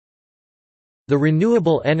The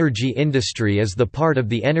renewable energy industry is the part of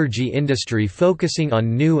the energy industry focusing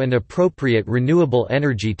on new and appropriate renewable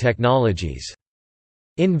energy technologies.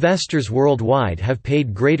 Investors worldwide have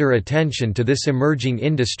paid greater attention to this emerging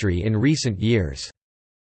industry in recent years.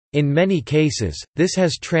 In many cases, this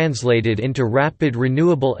has translated into rapid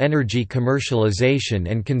renewable energy commercialization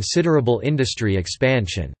and considerable industry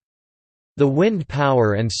expansion. The wind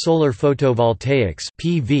power and solar photovoltaics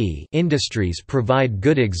 (PV) industries provide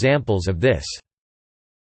good examples of this.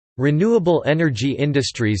 Renewable energy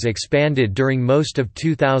industries expanded during most of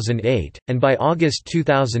 2008, and by August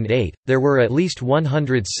 2008, there were at least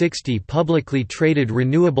 160 publicly traded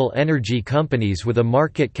renewable energy companies with a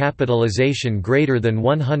market capitalization greater than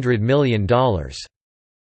 $100 million.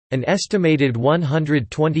 An estimated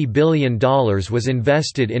 $120 billion was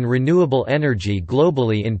invested in renewable energy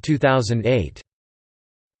globally in 2008.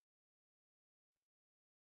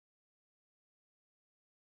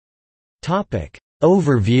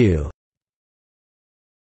 Overview.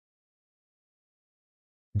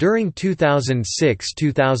 During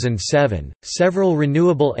 2006–2007, several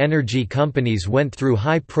renewable energy companies went through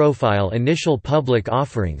high-profile initial public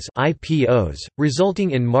offerings (IPOs),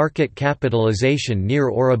 resulting in market capitalization near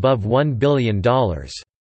or above $1 billion.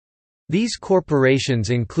 These corporations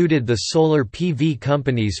included the solar PV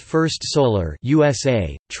companies First Solar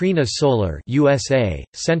USA, Trina Solar USA,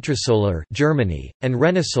 Centrisolar Germany, and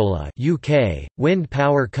Renewable UK, wind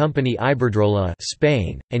power company Iberdrola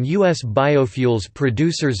Spain, and US biofuels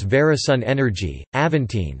producers Verisun Energy,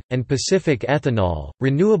 Aventine, and Pacific Ethanol.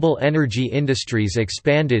 Renewable energy industries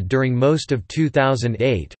expanded during most of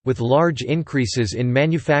 2008, with large increases in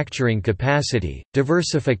manufacturing capacity,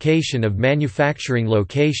 diversification of manufacturing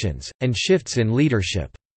locations, and shifts in leadership.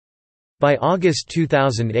 By August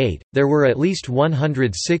 2008, there were at least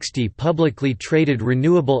 160 publicly traded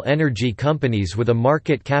renewable energy companies with a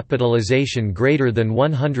market capitalization greater than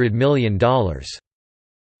 $100 million.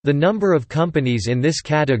 The number of companies in this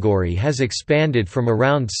category has expanded from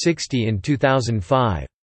around 60 in 2005.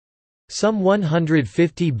 Some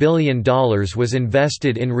 $150 billion was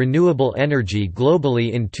invested in renewable energy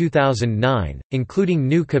globally in 2009, including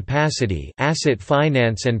new capacity, asset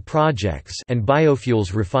finance and projects, and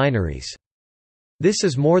biofuels refineries. This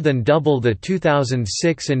is more than double the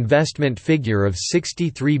 2006 investment figure of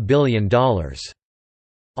 $63 billion.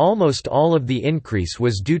 Almost all of the increase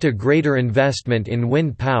was due to greater investment in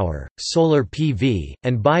wind power, solar PV,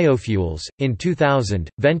 and biofuels. In 2000,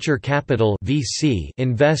 venture capital (VC)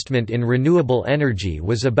 investment in renewable energy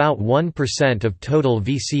was about 1% of total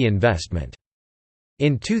VC investment.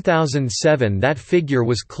 In 2007 that figure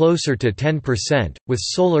was closer to 10%, with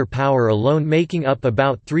solar power alone making up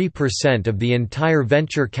about 3% of the entire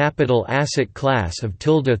venture capital asset class of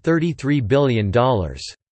 $33 billion.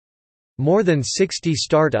 More than 60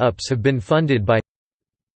 start-ups have been funded by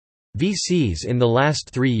VCs in the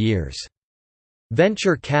last 3 years.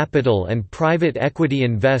 Venture capital and private equity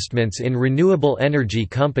investments in renewable energy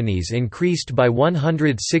companies increased by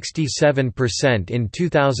 167% in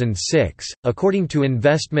 2006, according to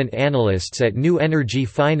investment analysts at New Energy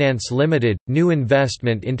Finance Limited. New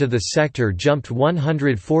investment into the sector jumped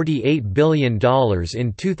 $148 billion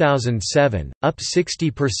in 2007, up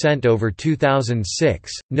 60% over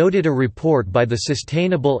 2006, noted a report by the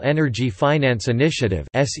Sustainable Energy Finance Initiative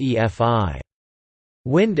 (SEFI).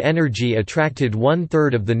 Wind energy attracted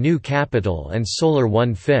 1/3 of the new capital and solar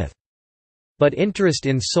 1/5. But interest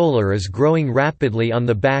in solar is growing rapidly on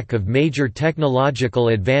the back of major technological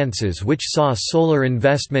advances which saw solar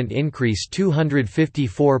investment increase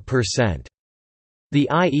 254%. The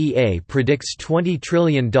IEA predicts $20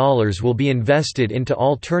 trillion will be invested into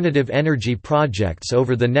alternative energy projects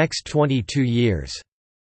over the next 22 years.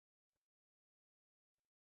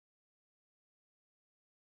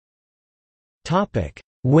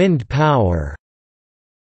 Wind power.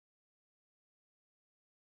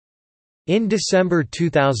 In December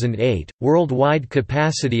 2008, worldwide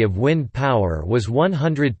capacity of wind power was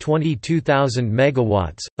 122,000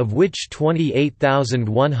 megawatts, of which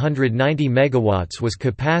 28,190 megawatts was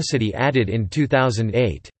capacity added in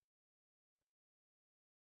 2008.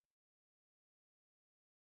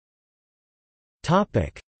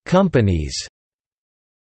 Companies.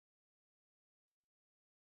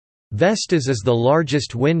 Vestas is the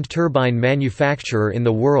largest wind turbine manufacturer in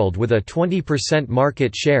the world with a 20%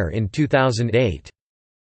 market share in 2008.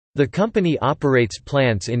 The company operates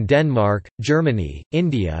plants in Denmark, Germany,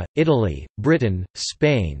 India, Italy, Britain,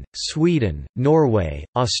 Spain, Sweden, Norway,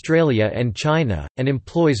 Australia and China, and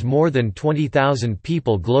employs more than 20,000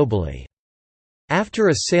 people globally. After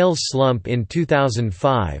a sales slump in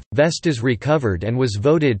 2005, Vestas recovered and was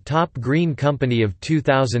voted Top Green Company of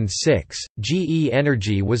 2006. GE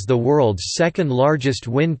Energy was the world's second largest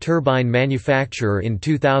wind turbine manufacturer in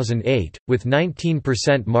 2008, with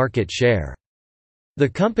 19% market share. The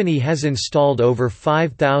company has installed over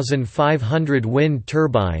 5,500 wind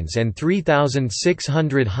turbines and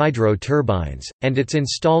 3,600 hydro turbines, and its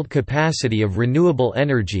installed capacity of renewable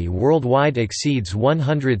energy worldwide exceeds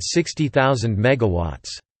 160,000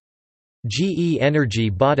 megawatts. GE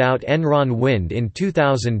Energy bought out Enron Wind in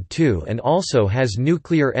 2002 and also has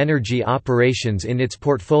nuclear energy operations in its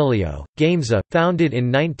portfolio. Gamesa, founded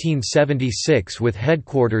in 1976 with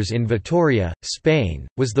headquarters in Vitoria, Spain,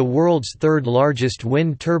 was the world's third largest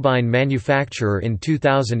wind turbine manufacturer in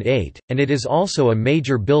 2008, and it is also a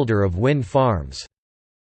major builder of wind farms.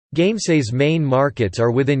 Gamesa's main markets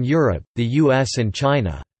are within Europe, the US and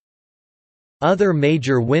China. Other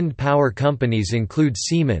major wind power companies include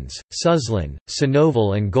Siemens, Suzlon,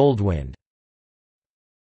 Sinovel and Goldwind.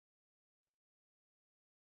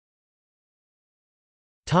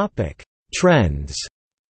 Trends.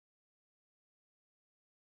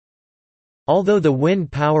 Although the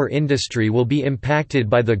wind power industry will be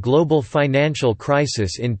impacted by the global financial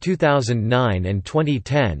crisis in 2009 and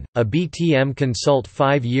 2010, a BTM Consult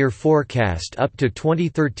 5-year forecast up to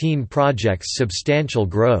 2013 projects substantial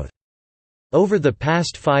growth. Over the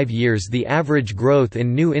past 5 years the average growth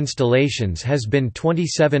in new installations has been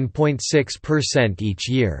 27.6% each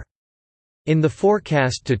year. In the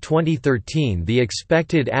forecast to 2013 the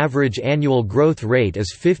expected average annual growth rate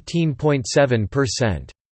is 15.7%.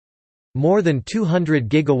 More than 200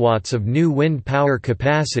 gigawatts of new wind power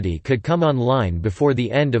capacity could come online before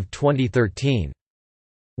the end of 2013.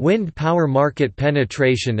 Wind power market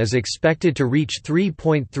penetration is expected to reach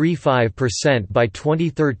 3.35% by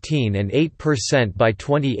 2013 and 8% by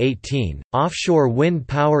 2018. Offshore wind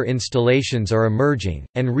power installations are emerging,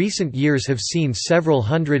 and recent years have seen several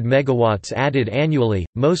hundred megawatts added annually,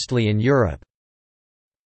 mostly in Europe.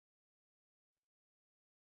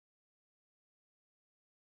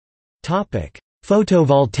 Topic: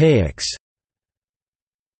 Photovoltaics.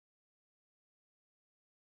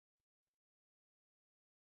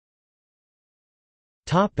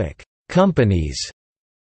 Companies.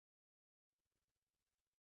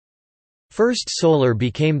 First Solar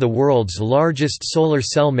became the world's largest solar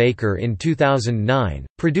cell maker in 2009,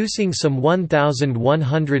 producing some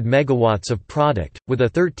 1,100 megawatts of product, with a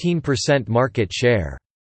 13% market share.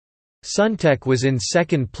 Suntech was in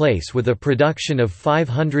second place with a production of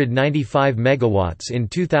 595 megawatts in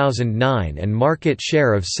 2009 and market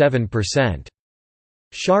share of 7%.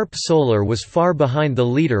 Sharp Solar was far behind the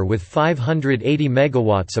leader with 580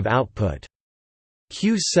 megawatts of output.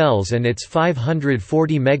 Q Cells and its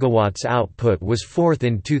 540 megawatts output was fourth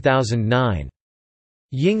in 2009.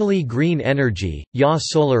 Yingli Green Energy, Ya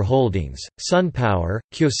Solar Holdings, SunPower,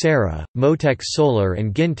 Kyocera, Motec Solar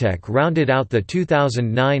and Gintec rounded out the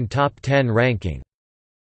 2009 top 10 ranking.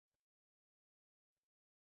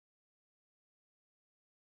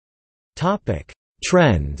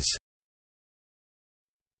 Trends.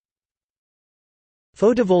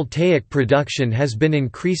 Photovoltaic production has been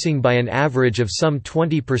increasing by an average of some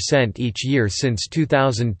 20% each year since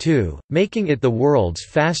 2002, making it the world's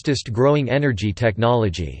fastest-growing energy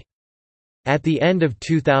technology. At the end of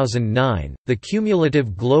 2009, the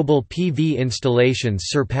cumulative global PV installations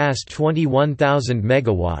surpassed 21,000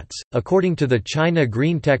 megawatts, according to the China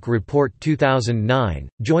Greentech Report 2009,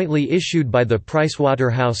 jointly issued by the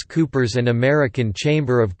PricewaterhouseCoopers and American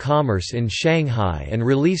Chamber of Commerce in Shanghai and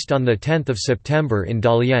released on the 10th of September in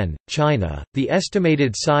Dalian, China. The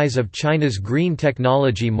estimated size of China's green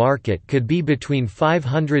technology market could be between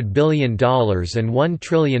 $500 billion and $1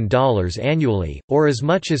 trillion annually, or as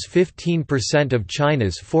much as 15% of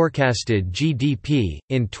China's forecasted GDP,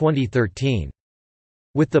 in 2013.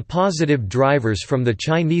 With the positive drivers from the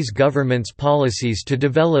Chinese government's policies to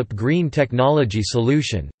develop green technology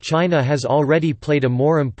solution, China has already played a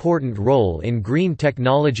more important role in green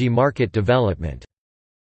technology market development.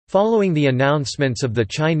 Following the announcements of the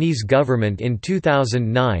Chinese government in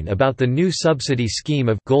 2009 about the new subsidy scheme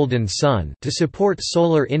of Golden Sun to support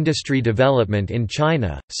solar industry development in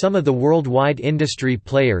China, some of the worldwide industry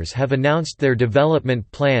players have announced their development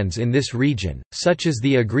plans in this region, such as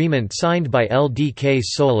the agreement signed by LDK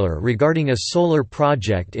Solar regarding a solar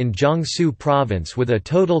project in Jiangsu province with a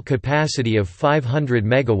total capacity of 500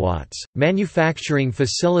 megawatts, manufacturing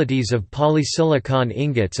facilities of polysilicon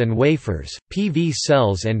ingots and wafers, PV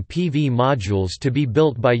cells and PV modules to be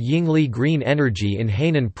built by Yingli Green Energy in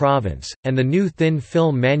Hainan Province, and the new thin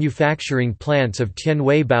film manufacturing plants of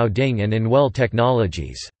Tianwei Baoding and Inwell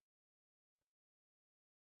Technologies.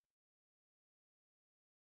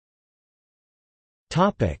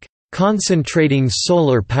 Concentrating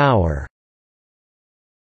solar power.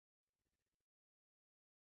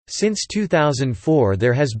 Since 2004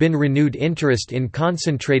 there has been renewed interest in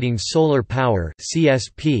concentrating solar power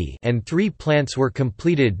 (CSP), and 3 plants were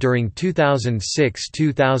completed during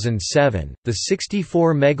 2006-2007, the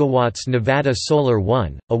 64 MW Nevada Solar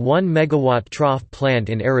 1, a 1 MW trough plant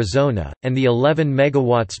in Arizona, and the 11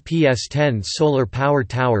 MW PS10 solar power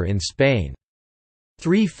tower in Spain.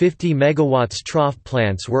 3 50 MW trough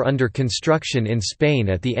plants were under construction in Spain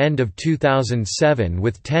at the end of 2007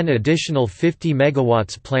 with 10 additional 50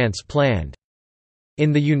 MW plants planned.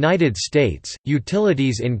 In the United States,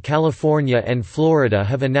 utilities in California and Florida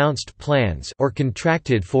have announced plans or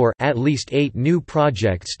contracted for at least 8 new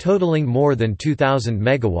projects totaling more than 2,000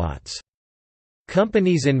 MW.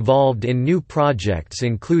 Companies involved in new projects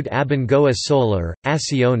include Abengoa Solar,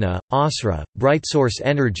 Acciona, Osra, Brightsource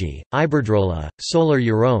Energy, Iberdrola, Solar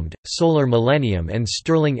Euromed, Solar Millennium and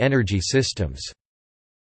Sterling Energy Systems.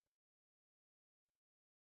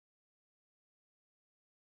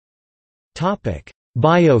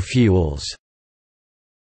 Biofuels.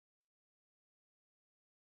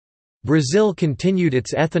 Brazil continued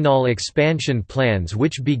its ethanol expansion plans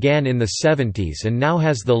which began in the 70s and now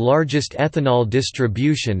has the largest ethanol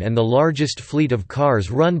distribution and the largest fleet of cars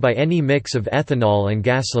run by any mix of ethanol and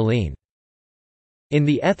gasoline. In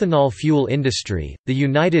the ethanol fuel industry, the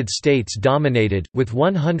United States dominated, with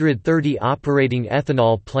 130 operating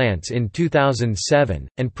ethanol plants in 2007,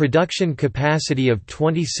 and production capacity of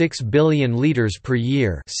 26 billion liters per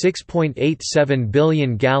year, 6.87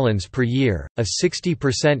 billion gallons per year, a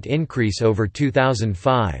 60% increase over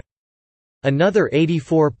 2005. Another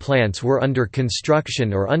 84 plants were under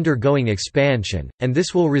construction or undergoing expansion, and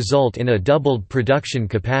this will result in a doubled production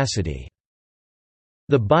capacity.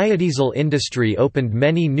 The biodiesel industry opened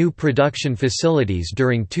many new production facilities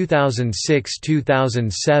during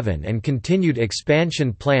 2006–2007 and continued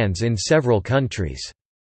expansion plans in several countries.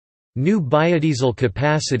 New biodiesel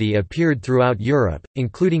capacity appeared throughout Europe,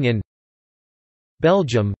 including in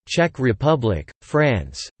Belgium, Czech Republic,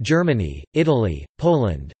 France, Germany, Italy,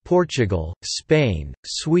 Poland, Portugal, Spain,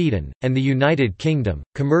 Sweden, and the United Kingdom.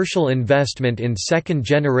 Commercial investment in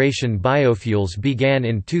second-generation biofuels began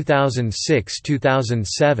in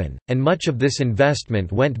 2006–2007, and much of this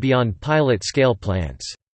investment went beyond pilot-scale plants.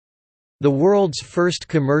 The world's first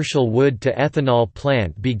commercial wood-to-ethanol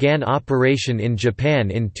plant began operation in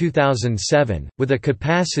Japan in 2007, with a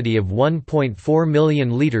capacity of 1.4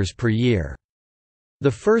 million liters per year. The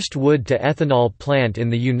first wood-to-ethanol plant in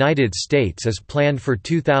the United States is planned for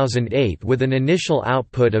 2008 with an initial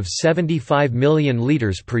output of 75 million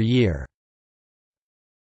liters per year.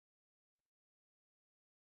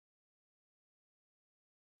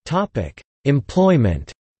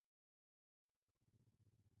 Employment.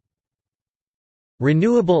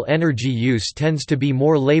 Renewable energy use tends to be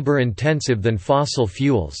more labor-intensive than fossil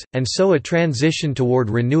fuels, and so a transition toward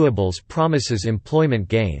renewables promises employment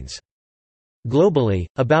gains. Globally,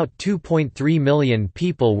 about 2.3 million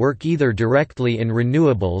people work either directly in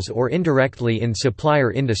renewables or indirectly in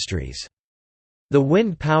supplier industries. The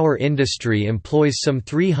wind power industry employs some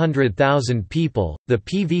 300,000 people, the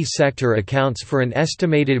PV sector accounts for an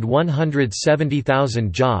estimated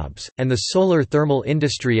 170,000 jobs, and the solar thermal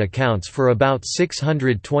industry accounts for about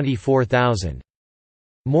 624,000.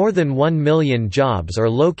 More than 1 million jobs are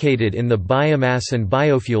located in the biomass and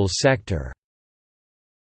biofuels sector.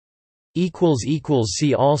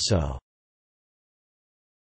 See also